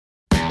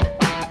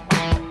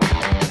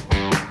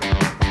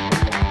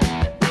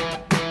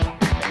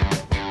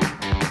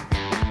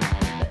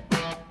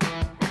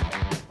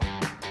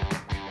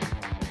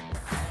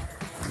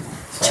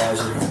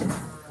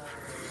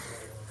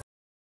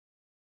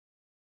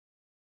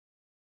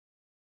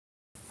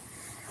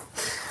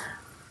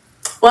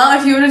Well,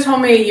 if you would have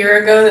told me a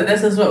year ago that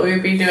this is what we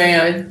would be doing,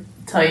 I would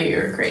tell you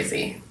were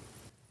crazy.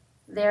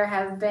 There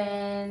have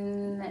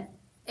been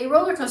a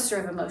roller coaster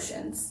of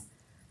emotions.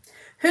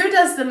 Who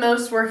does the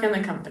most work in the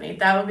company?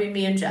 That would be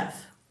me and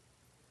Jeff.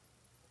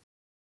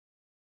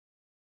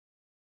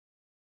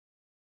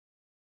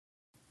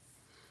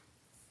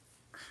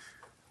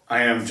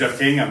 I am Jeff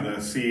King. I'm the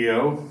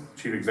CEO,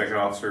 Chief Executive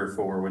Officer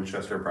for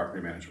Winchester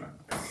Property Management.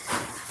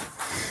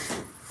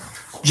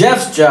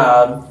 Jeff's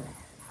job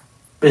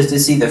is to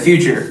see the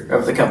future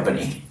of the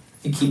company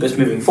and keep us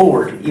moving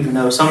forward, even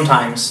though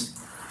sometimes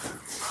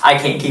I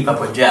can't keep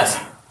up with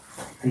Jeff.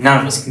 And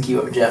none of us can keep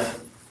up with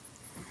Jeff.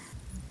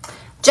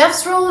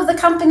 Jeff's role of the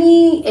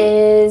company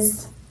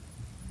is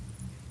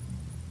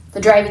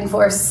the driving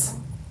force.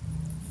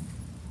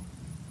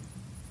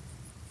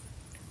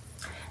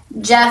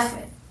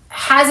 Jeff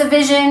has a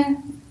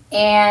vision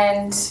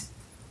and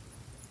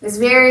is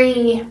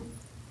very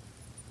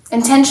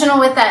intentional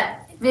with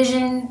that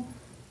vision.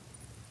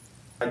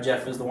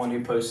 Jeff is the one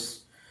who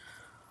posts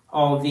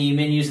all the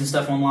menus and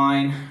stuff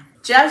online.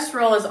 Jeff's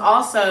role is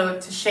also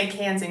to shake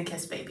hands and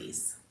kiss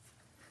babies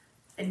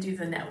and do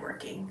the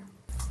networking.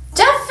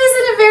 Jeff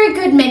isn't a very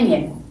good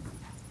minion.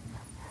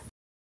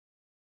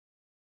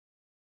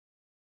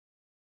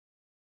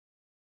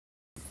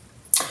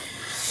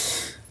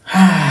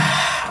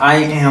 I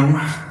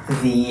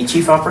am the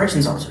Chief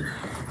Operations Officer.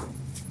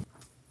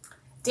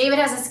 David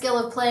has a skill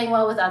of playing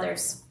well with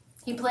others.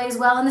 He plays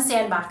well in the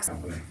sandbox.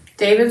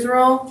 David's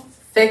role,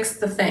 fix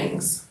the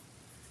things.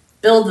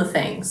 Build the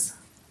things.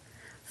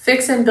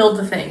 Fix and build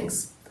the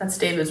things. That's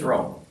David's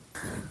role.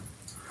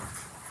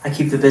 I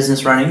keep the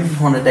business running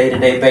on a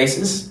day-to-day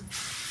basis.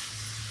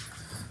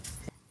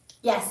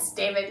 Yes,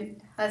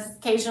 David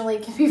occasionally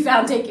can be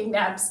found taking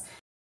naps.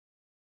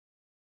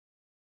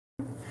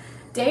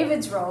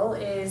 David's role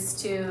is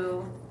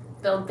to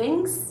build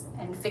things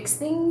and fix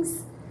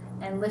things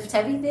and lift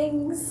heavy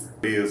things.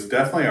 He is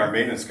definitely our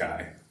maintenance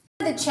guy.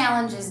 One of the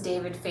challenges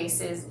David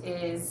faces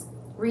is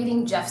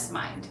reading Jeff's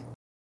mind.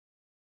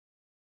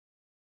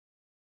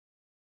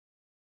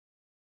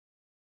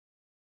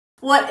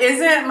 What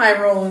isn't my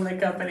role in the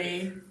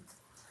company?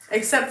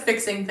 Except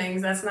fixing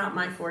things, that's not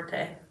my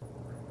forte.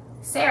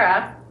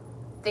 Sarah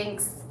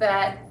thinks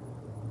that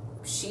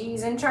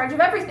she's in charge of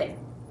everything.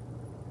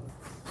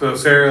 So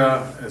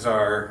Sarah is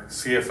our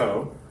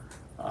CFO,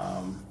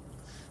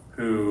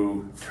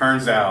 who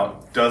turns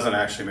out doesn't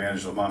actually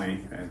manage the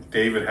money, and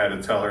David had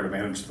to tell her to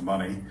manage the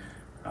money,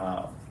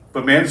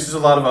 but manages a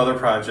lot of other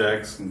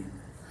projects and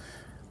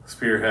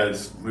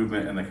spearheads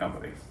movement in the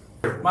company.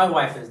 My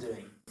wife is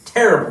doing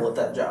terrible at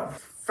that job.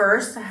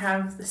 First, I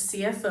have the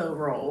CFO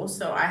role,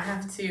 so I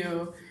have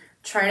to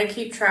try to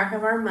keep track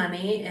of our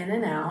money in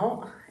and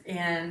out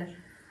and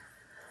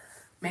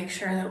make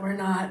sure that we're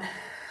not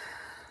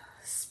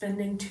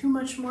spending too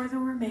much more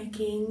than we're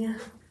making.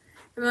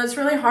 And that's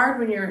really hard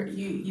when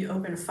you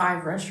open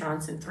 5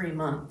 restaurants in 3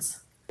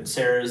 months.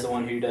 Sarah is the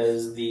one who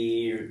does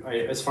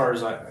as far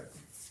as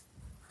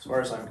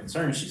I'm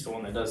concerned, she's the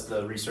one that does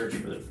the research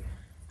for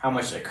how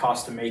much it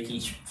costs to make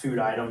each food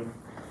item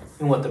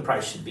and what the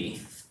price should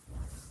be.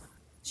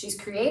 She's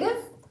creative,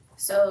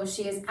 so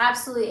she is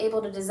absolutely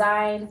able to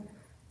design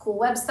cool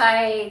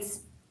websites,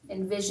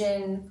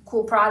 envision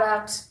cool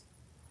product,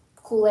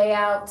 cool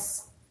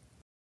layouts.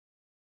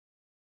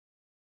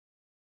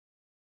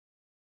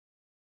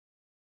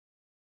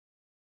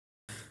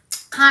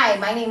 Hi,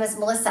 my name is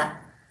Melissa.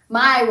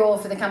 My role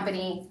for the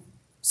company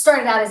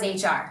started out as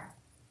HR.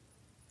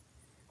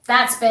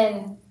 That's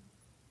been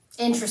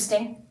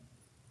interesting.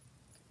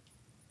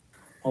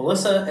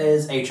 Melissa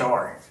is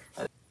HR.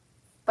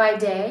 By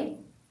day,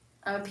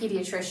 I'm a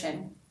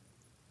pediatrician.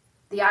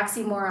 The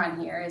oxymoron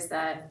here is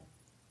that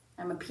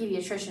I'm a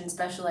pediatrician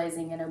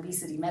specializing in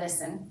obesity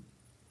medicine.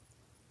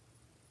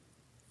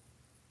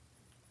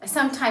 I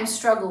sometimes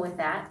struggle with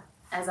that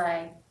as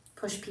I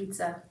push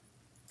pizza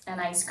and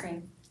ice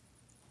cream.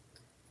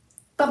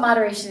 But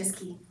moderation is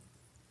key.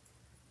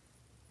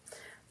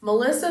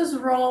 Melissa's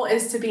role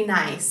is to be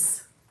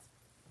nice.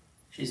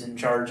 She's in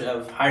charge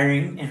of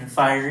hiring and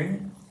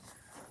firing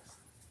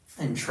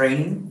and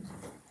training.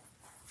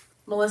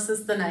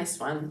 Melissa's the nice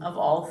one of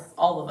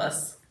all of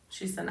us.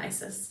 She's the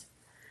nicest.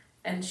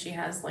 And she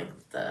has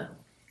like the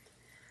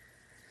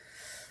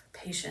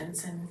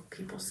patience and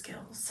people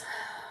skills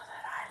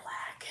that I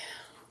lack.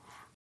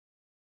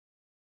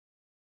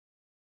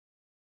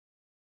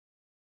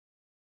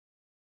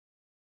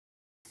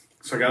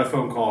 So I got a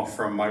phone call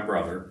from my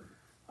brother,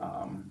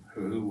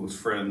 who was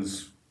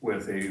friends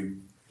with a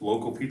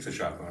local pizza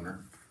shop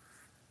owner.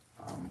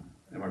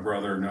 And my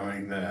brother,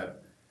 knowing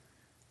that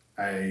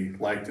I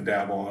like to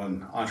dabble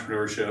in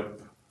entrepreneurship,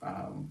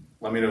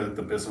 let me know that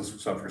the business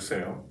was up for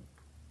sale.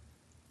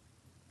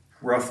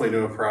 Roughly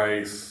knew a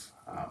price,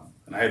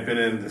 and I had been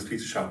in this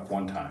pizza shop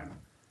one time.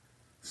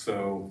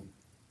 So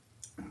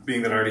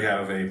being that I already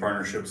have a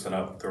partnership set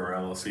up through our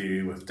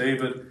LLC with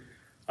David,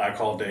 I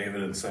called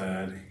David and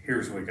said,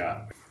 here's what we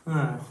got.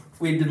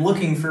 We'd been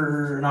looking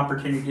for an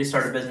opportunity to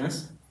start a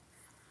business,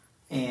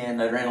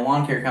 and I ran a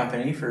lawn care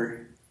company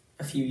for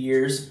a few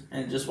years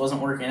and it just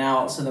wasn't working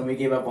out. So then we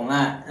gave up on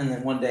that. And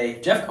then one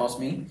day Jeff calls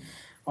me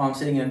while I'm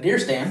sitting in a deer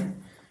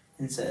stand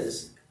and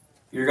says,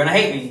 "You're going to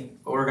hate me,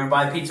 but we're going to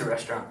buy a pizza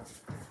restaurant."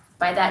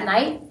 By that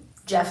night,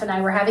 Jeff and I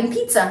were having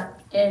pizza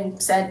in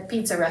said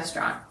pizza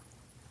restaurant.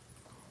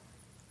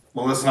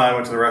 Melissa and I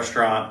went to the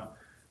restaurant.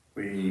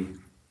 We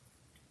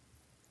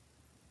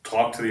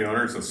talked to the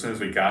owners. As soon as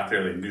we got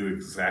there, they knew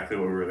exactly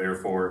what we were there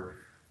for.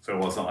 So it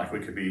wasn't like we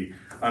could be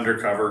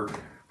undercover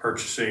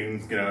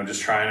purchasing,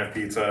 just trying a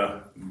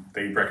pizza.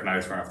 They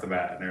recognized right off the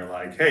bat, and they're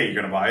like, "Hey, you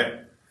gonna buy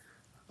it?"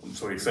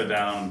 So we sat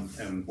down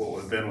in what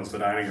was the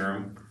dining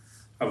room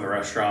of the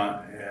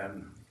restaurant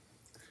and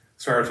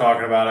started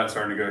talking about it,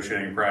 started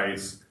negotiating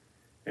price.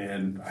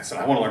 And I said,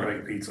 "I want to learn to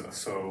make pizza."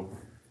 So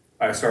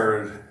I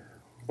started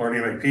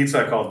learning to make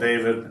pizza. I called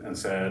David and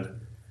said,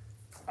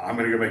 "I'm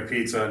going to go make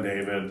pizza." And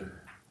David,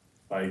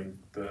 like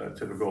the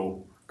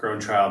typical grown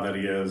child that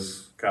he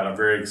is, got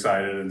very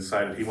excited and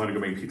decided he wanted to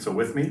go make pizza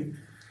with me.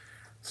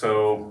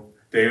 So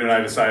David and I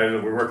decided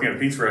that we were working at a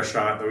pizza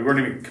restaurant that we weren't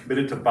even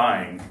committed to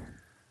buying,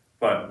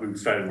 but we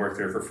decided to work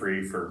there for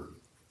free for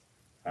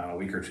a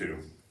week or two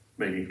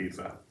making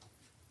pizza.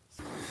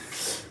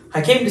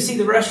 I came to see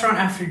the restaurant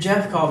after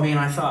Jeff called me, and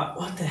I thought,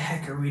 what the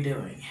heck are we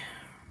doing?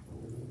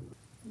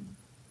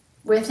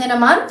 Within a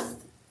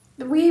month,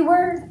 we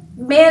were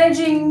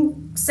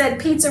managing said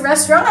pizza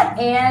restaurant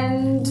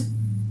and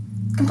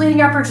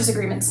completing our purchase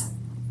agreements.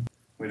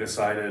 We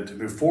decided to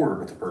move forward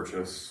with the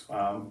purchase,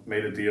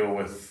 made a deal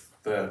with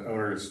the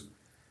owners.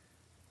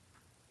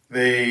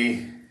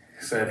 They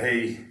said,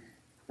 "Hey,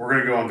 we're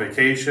going to go on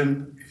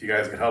vacation. If you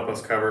guys could help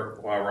us cover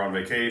it while we're on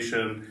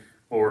vacation,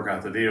 we'll work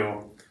out the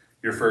deal.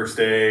 Your first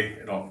day,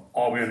 it'll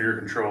all be under your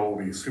control,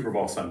 will be Super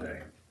Bowl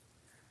Sunday,"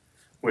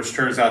 which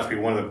turns out to be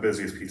one of the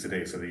busiest pizza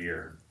days of the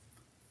year.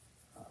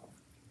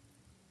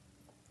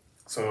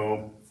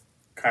 So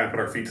kind of put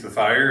our feet to the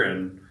fire,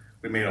 and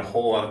we made a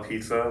whole lot of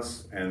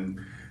pizzas, and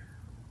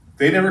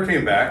they never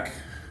came back,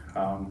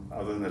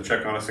 other than to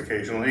check on us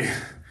occasionally.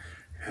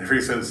 And ever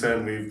since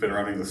then, we've been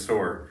running the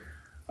store,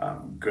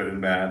 good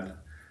and bad.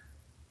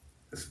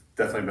 It's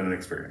definitely been an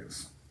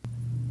experience.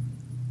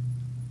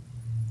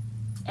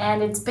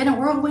 And it's been a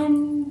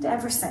whirlwind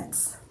ever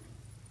since,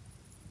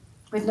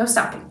 with no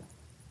stopping.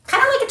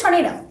 Kind of like a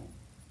tornado.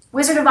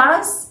 Wizard of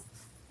Oz,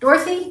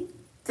 Dorothy,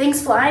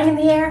 things flying in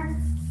the air.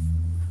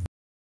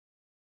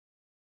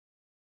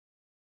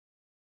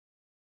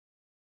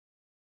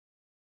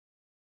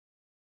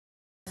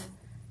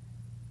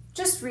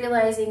 Just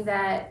realizing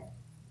that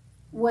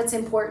what's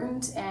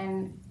important,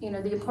 and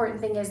the important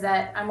thing is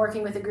that I'm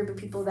working with a group of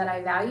people that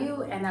I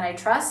value and that I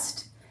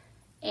trust,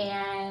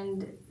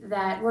 and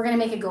that we're going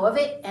to make a go of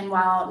it. And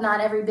while not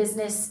every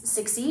business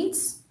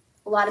succeeds,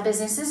 a lot of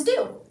businesses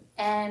do,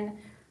 and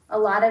a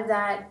lot of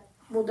that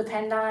will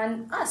depend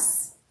on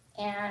us.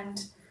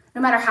 And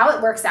no matter how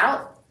it works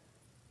out,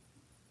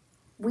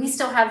 we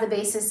still have the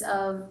basis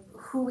of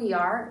who we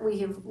are. We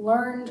have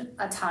learned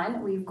a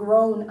ton, we've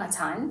grown a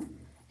ton,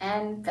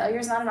 and failure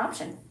is not an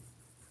option.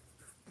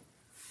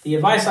 The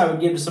advice I would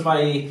give to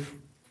somebody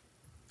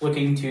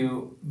looking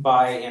to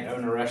buy and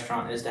own a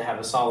restaurant is to have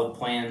a solid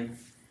plan,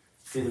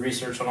 do the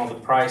research on all the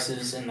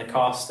prices and the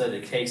costs that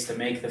it takes to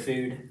make the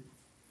food,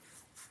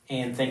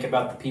 and think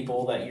about the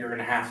people that you're going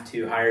to have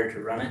to hire to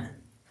run it.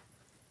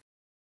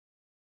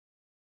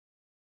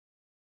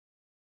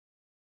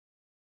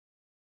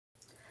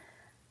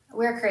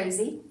 We're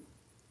crazy.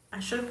 I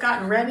should have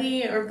gotten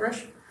ready or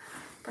brushed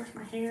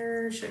my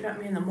hair. Should have got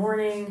me in the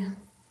morning.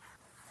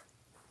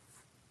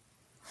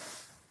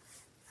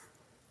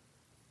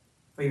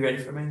 Are you ready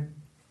for me?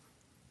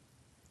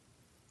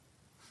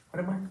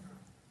 What am I?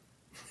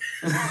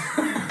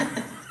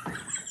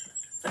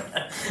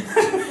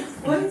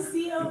 What is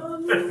the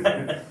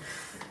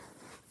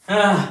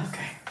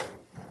Okay.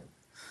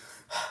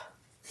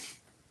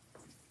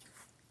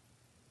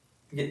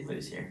 Get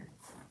loose here.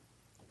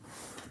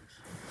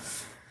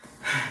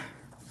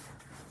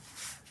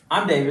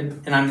 I'm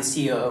David, and I'm the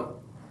CEO.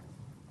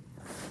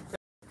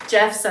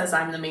 Jeff says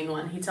I'm the mean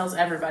one. He tells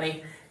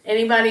everybody,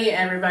 everybody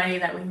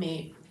that we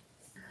meet.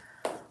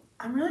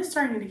 I'm really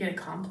starting to get a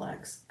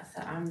complex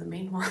that I'm the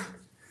mean one.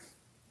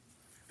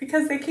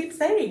 Because they keep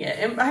saying it.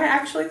 Am I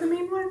actually the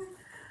mean one?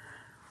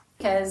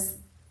 Because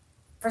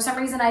for some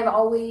reason I've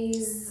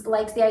always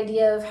liked the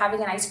idea of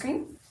having an ice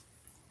cream.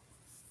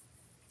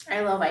 I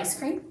love ice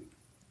cream.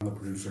 I'm the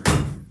producer.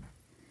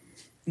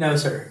 No,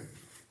 sir.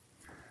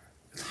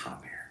 It's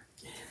hot in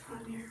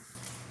here.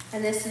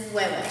 And this is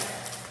Wewe.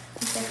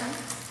 You say hi?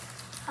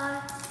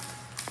 Hi.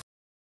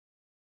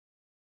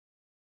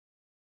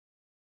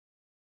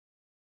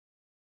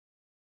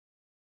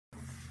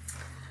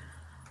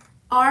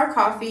 Our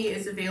coffee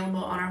is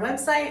available on our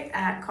website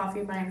at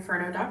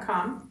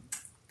coffeebyinferno.com.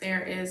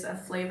 There is a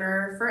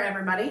flavor for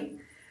everybody.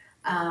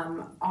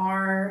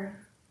 Our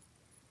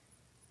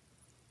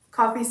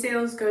coffee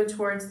sales go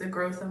towards the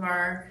growth of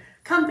our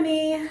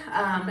company.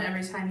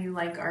 Every time you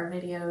like our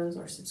videos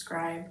or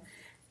subscribe,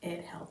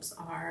 it helps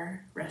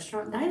our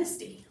restaurant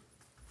Dynasty.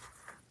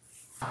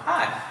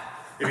 Hi.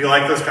 If you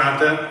like this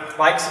content,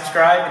 Like,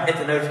 subscribe, and hit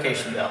the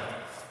notification bell.